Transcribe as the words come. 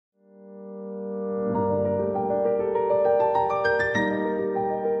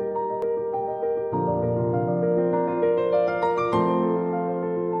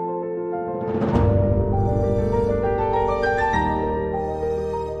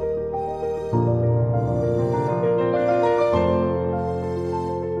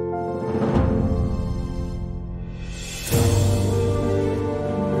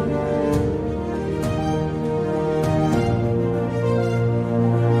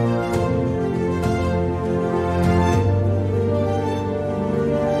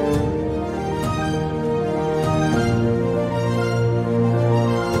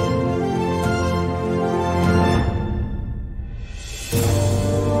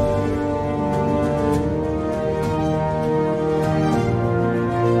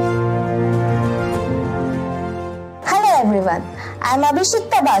I am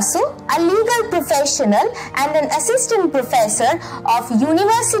Abhisikta Basu, a legal professional and an assistant professor of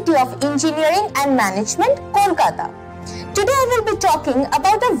University of Engineering and Management, Kolkata. Today I will be talking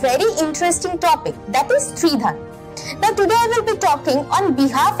about a very interesting topic, that is Stree-Dhan. Now today I will be talking on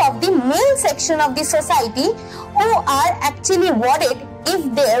behalf of the male section of the society who are actually worried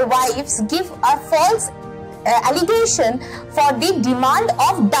if their wives give a false allegation for the demand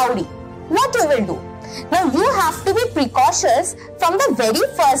of dowry. What you will do? Now you have to be precautious from the very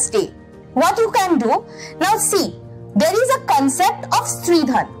first day. What you can do? Now see, there is a concept of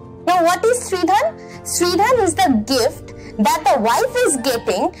Stree-Dhan. Now what is Stree-Dhan? Stree-Dhan is the gift that the wife is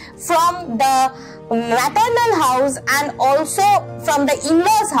getting from the maternal house and also from the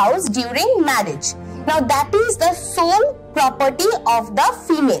in-laws house during marriage. Now that is the sole property of the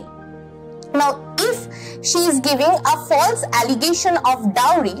female. Now if she is giving a false allegation of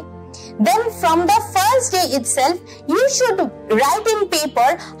dowry, then from the first day itself, you should write in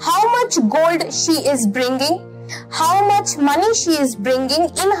paper how much gold she is bringing, how much money she is bringing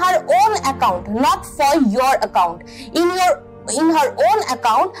in her own account, not for your account. In her own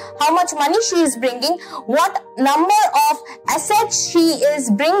account, how much money she is bringing, what number of assets she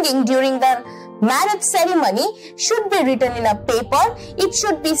is bringing during the marriage ceremony should be written in a paper. It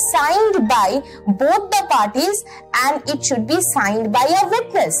should be signed by both the parties and it should be signed by a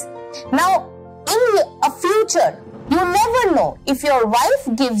witness. Now, in a future, you never know if your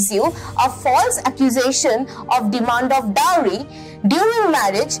wife gives you a false accusation of demand of dowry during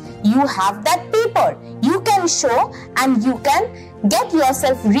marriage. You have that paper. You can show and you can get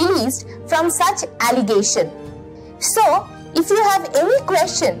yourself released from such allegation. So, if you have any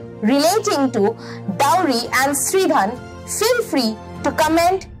question relating to dowry and Stree-Dhan, feel free to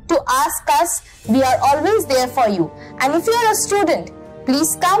comment, to ask us. We are always there for you. And if you are a student,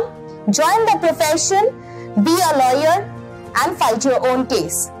 please come, join the profession, be a lawyer and fight your own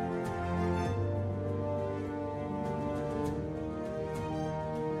case.